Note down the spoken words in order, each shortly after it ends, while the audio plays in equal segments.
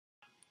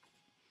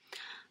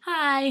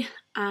Hi,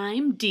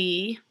 I'm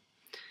Dee,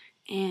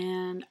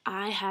 and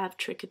I have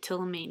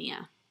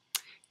trichotillomania.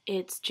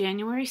 It's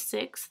January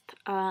 6th,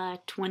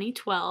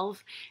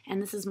 2012,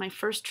 and this is my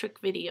first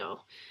trick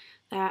video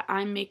that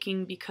I'm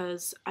making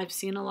because I've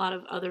seen a lot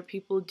of other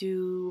people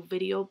do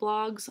video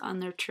blogs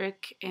on their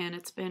trick, and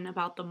it's been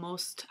about the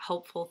most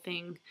helpful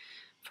thing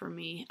for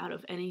me out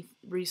of any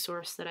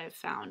resource that I've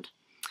found,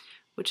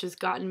 which has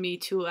gotten me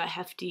to a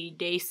hefty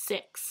day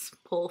 6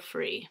 pull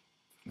free.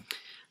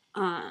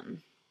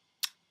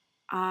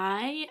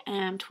 I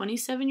am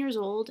 27 years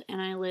old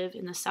and I live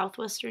in the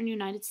southwestern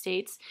United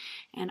States,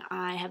 and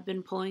I have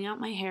been pulling out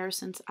my hair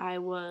since I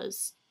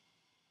was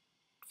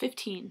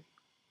 15,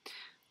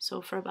 so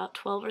for about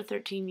 12 or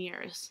 13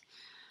 years.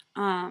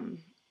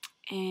 And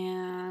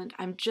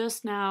I'm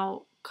just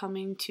now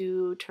coming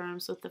to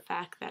terms with the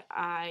fact that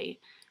I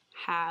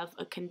have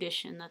a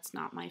condition that's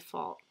not my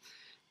fault.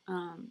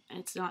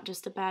 It's not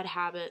just a bad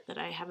habit that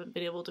I haven't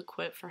been able to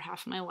quit for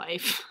half my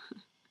life.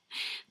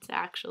 It's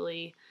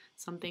actually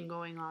something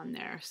going on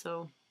there.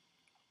 So,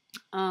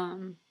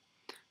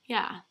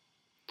 yeah.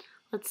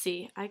 Let's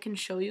see. I can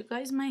show you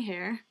guys my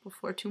hair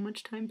before too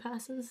much time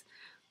passes.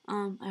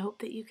 I hope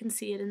that you can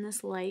see it in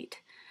this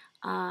light.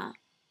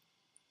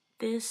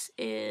 This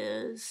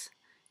is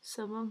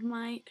some of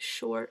my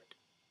short,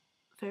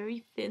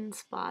 very thin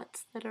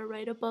spots that are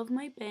right above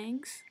my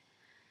bangs.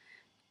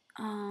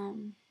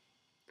 Right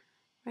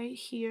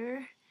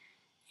here.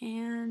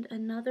 And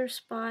another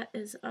spot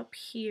is up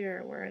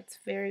here where it's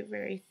very,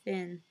 very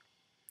thin,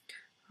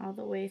 all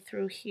the way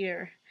through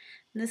here.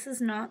 And this is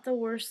not the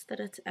worst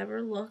that it's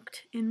ever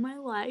looked in my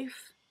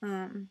life.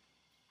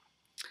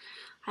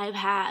 I've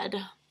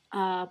had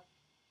small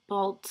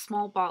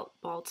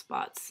bald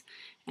spots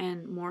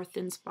and more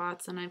thin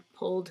spots, and I've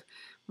pulled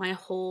my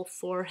whole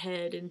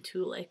forehead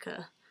into like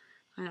I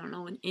don't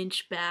know, an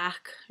inch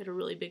back. I had a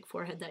really big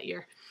forehead that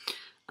year.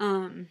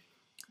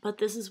 But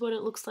this is what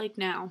it looks like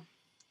now.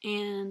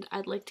 And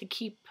I'd like to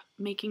keep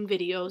making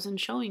videos and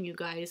showing you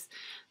guys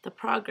the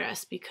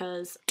progress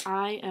because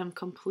I am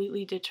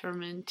completely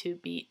determined to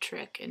beat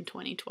Trich in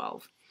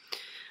 2012.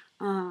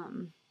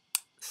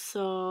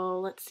 So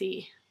let's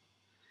see.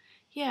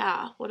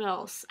 Yeah, what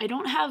else? I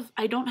don't have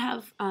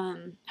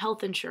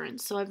health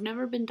insurance, so I've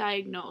never been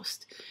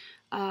diagnosed.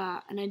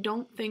 And I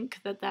don't think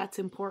that that's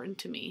important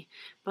to me,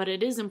 but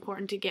it is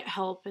important to get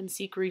help and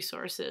seek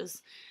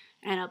resources.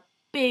 And a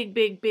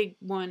big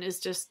one is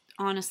just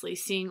honestly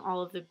seeing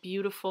all of the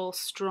beautiful,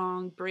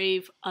 strong,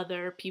 brave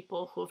other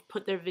people who have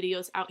put their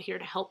videos out here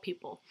to help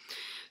people.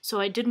 So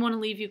I did want to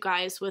leave you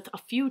guys with a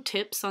few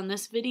tips on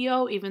this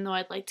video, even though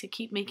I'd like to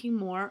keep making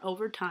more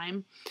over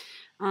time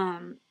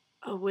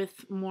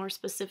with more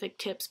specific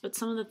tips, but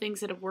some of the things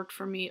that have worked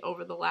for me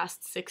over the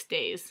last 6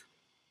 days.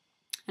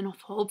 And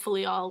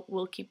hopefully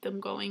we'll keep them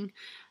going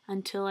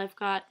until I've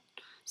got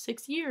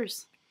 6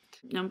 years.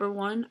 Number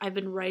one, I've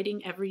been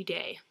writing every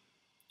day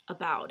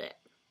about it.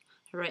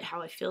 I write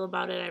how I feel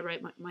about it. I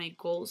write what my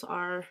goals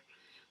are.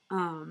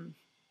 And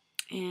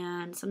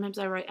sometimes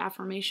I write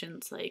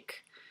affirmations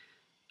like,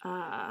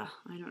 I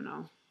don't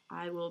know,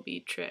 I will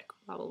be Trich,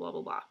 blah, blah, blah,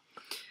 blah, blah.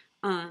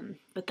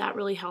 But that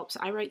really helps.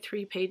 I write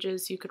 3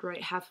 pages. You could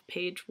write half a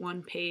page,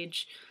 1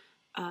 page.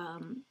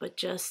 But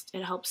just,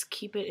 it helps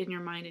keep it in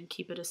your mind and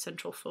keep it a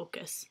central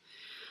focus.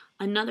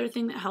 Another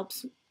thing that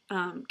helps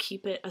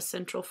keep it a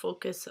central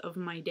focus of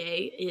my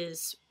day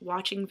is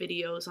watching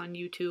videos on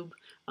YouTube,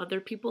 other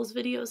people's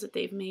videos that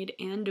they've made,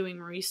 and doing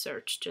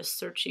research, just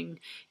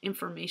searching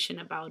information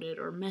about it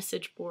or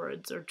message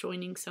boards or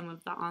joining some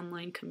of the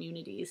online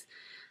communities,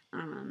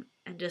 and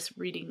just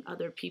reading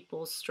other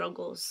people's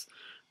struggles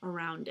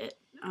around it.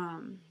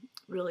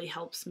 Really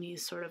helps me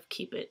sort of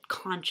keep it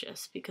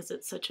conscious because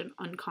it's such an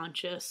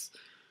unconscious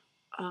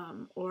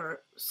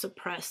or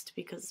suppressed,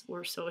 because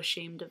we're so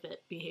ashamed of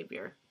it,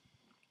 behavior.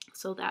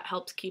 So that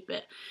helps keep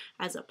it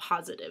as a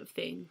positive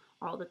thing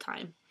all the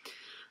time.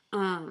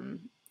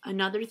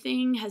 Another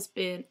thing has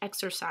been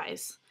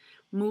exercise,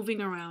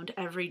 moving around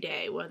every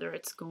day, whether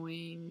it's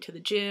going to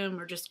the gym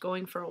or just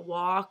going for a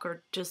walk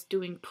or just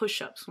doing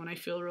push-ups when I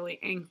feel really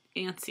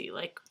antsy,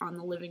 like on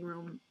the living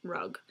room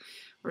rug,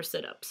 or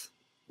sit-ups.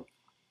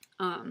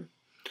 I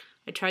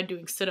tried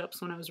doing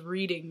sit-ups when I was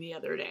reading the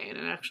other day, and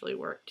it actually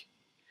worked.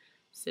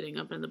 Sitting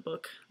up in the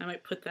book. I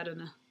might put that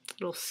in a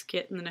little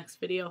skit in the next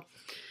video.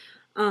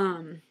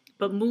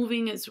 But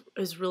moving is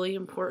really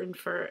important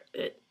for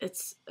it.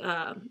 It's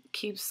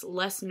keeps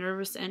less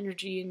nervous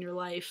energy in your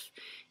life,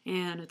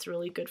 and it's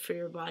really good for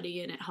your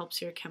body, and it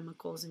helps your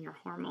chemicals and your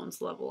hormones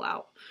level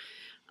out.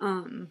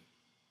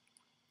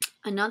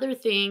 Another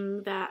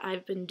thing that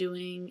I've been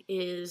doing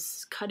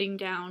is cutting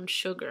down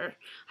sugar.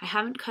 I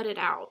haven't cut it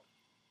out.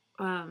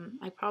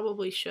 I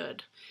probably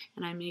should,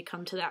 and I may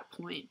come to that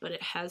point, but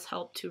it has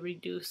helped to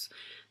reduce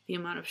the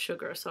amount of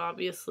sugar. So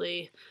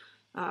obviously,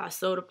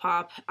 soda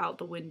pop out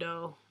the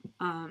window,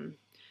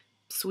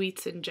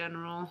 sweets in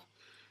general.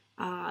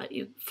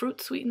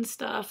 Fruit sweetened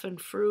stuff and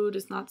fruit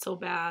is not so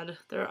bad.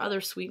 There are other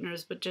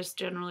sweeteners, but just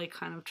generally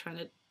kind of trying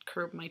to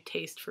curb my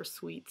taste for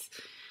sweets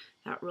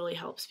that really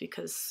helps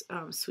because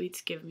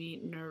sweets give me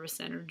nervous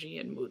energy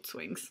and mood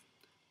swings.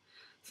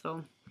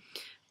 So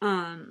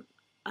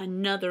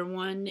another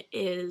one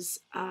is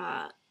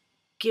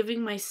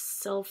giving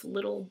myself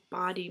little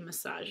body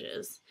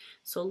massages.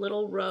 So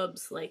little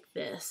rubs like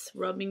this,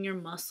 rubbing your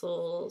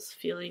muscles,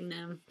 feeling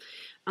them.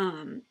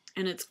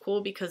 And it's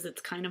cool because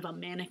it's kind of a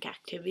manic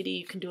activity.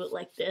 You can do it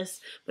like this,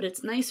 but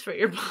it's nice for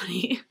your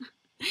body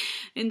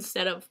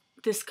instead of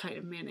this kind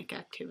of manic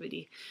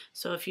activity.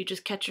 So if you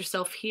just catch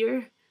yourself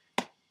here,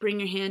 bring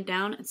your hand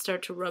down and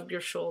start to rub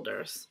your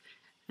shoulders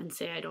and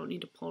say, I don't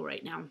need to pull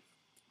right now.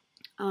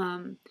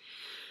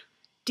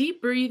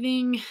 Deep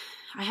breathing,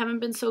 I haven't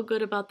been so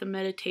good about the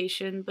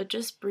meditation, but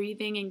just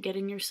breathing and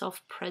getting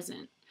yourself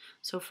present.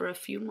 So for a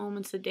few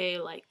moments a day,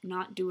 like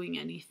not doing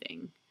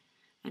anything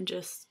and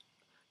just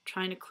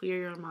trying to clear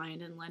your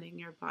mind and letting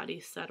your body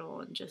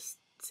settle and just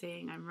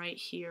saying, I'm right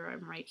here,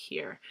 I'm right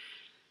here.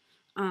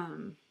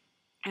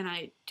 And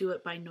I do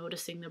it by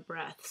noticing the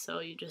breath.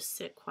 So you just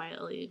sit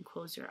quietly and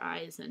close your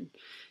eyes and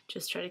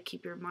just try to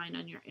keep your mind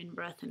on your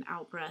in-breath and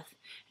out-breath.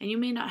 And you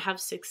may not have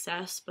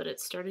success, but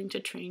it's starting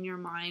to train your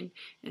mind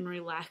in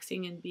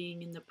relaxing and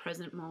being in the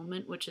present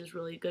moment, which is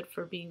really good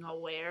for being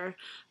aware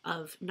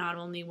of not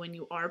only when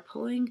you are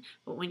pulling,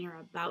 but when you're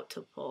about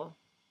to pull.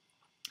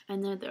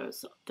 And then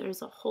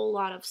there's a whole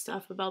lot of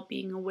stuff about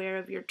being aware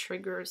of your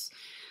triggers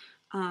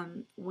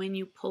when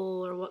you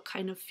pull, or what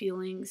kind of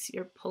feelings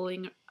you're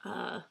pulling,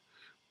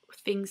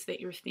 things that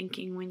you're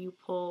thinking when you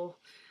pull,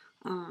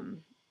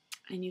 and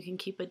you can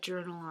keep a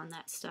journal on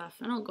that stuff.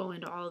 And I'll go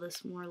into all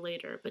this more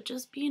later, but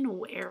just being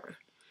aware,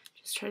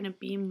 just trying to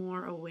be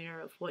more aware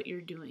of what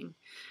you're doing.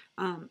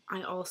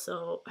 I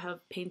also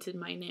have painted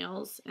my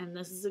nails, and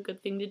this is a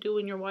good thing to do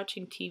when you're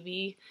watching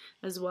TV,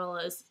 as well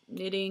as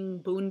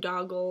knitting,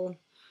 boondoggle.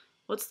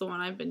 What's the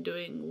one I've been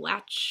doing?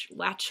 Latch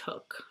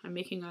hook. I'm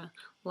making a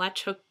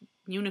latch hook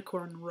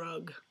unicorn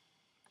rug.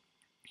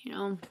 You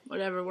know,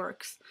 whatever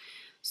works.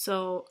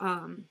 So,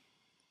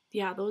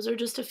 yeah, those are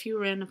just a few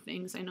random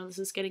things. I know this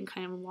is getting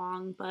kind of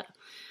long, but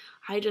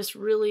I just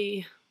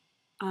really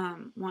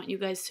want you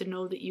guys to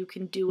know that you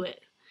can do it.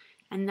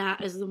 And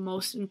that is the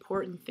most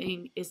important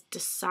thing, is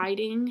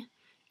deciding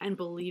and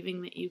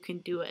believing that you can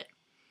do it.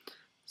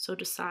 So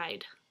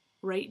decide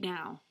right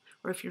now.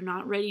 Or if you're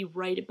not ready,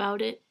 write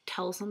about it,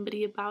 tell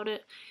somebody about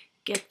it,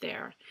 get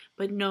there.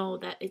 But know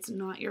that it's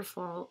not your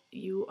fault.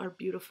 You are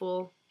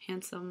beautiful,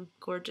 handsome,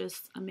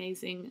 gorgeous,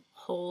 amazing,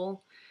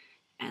 whole,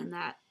 and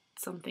that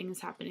something is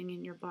happening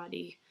in your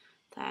body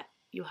that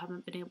you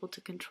haven't been able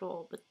to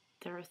control, but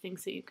there are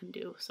things that you can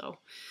do. So,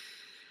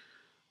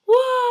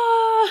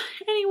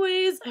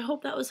 anyways, I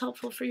hope that was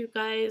helpful for you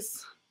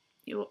guys.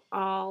 You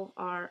all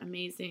are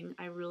amazing.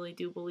 I really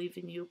do believe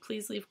in you.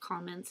 Please leave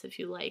comments if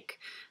you like.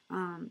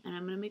 And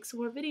I'm going to make some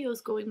more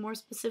videos going more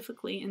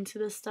specifically into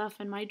this stuff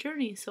and my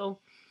journey. So,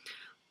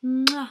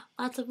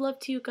 lots of love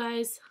to you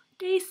guys.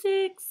 Day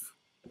 6.